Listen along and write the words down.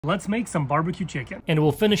Let's make some barbecue chicken. And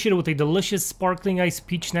we'll finish it with a delicious sparkling ice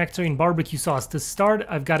peach nectarine barbecue sauce. To start,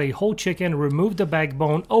 I've got a whole chicken, remove the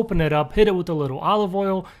backbone, open it up, hit it with a little olive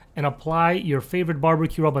oil, and apply your favorite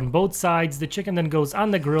barbecue rub on both sides. The chicken then goes on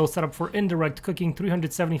the grill, set up for indirect cooking,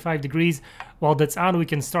 375 degrees. While that's on, we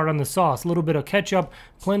can start on the sauce. A little bit of ketchup,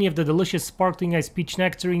 plenty of the delicious sparkling ice peach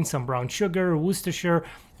nectarine, some brown sugar, Worcestershire,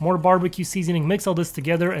 more barbecue seasoning. Mix all this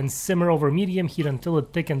together and simmer over medium heat until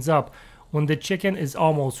it thickens up. When the chicken is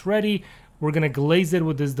almost ready, we're going to glaze it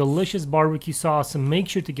with this delicious barbecue sauce, and make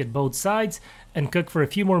sure to get both sides and cook for a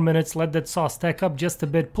few more minutes. Let that sauce stack up just a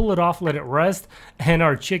bit, pull it off, let it rest, and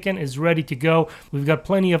our chicken is ready to go. We've got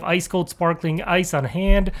plenty of ice cold sparkling ice on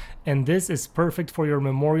hand, and this is perfect for your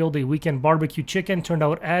Memorial Day weekend barbecue chicken. Turned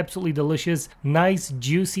out absolutely delicious, nice,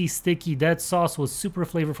 juicy, sticky. That sauce was super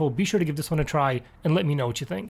flavorful. Be sure to give this one a try and let me know what you think.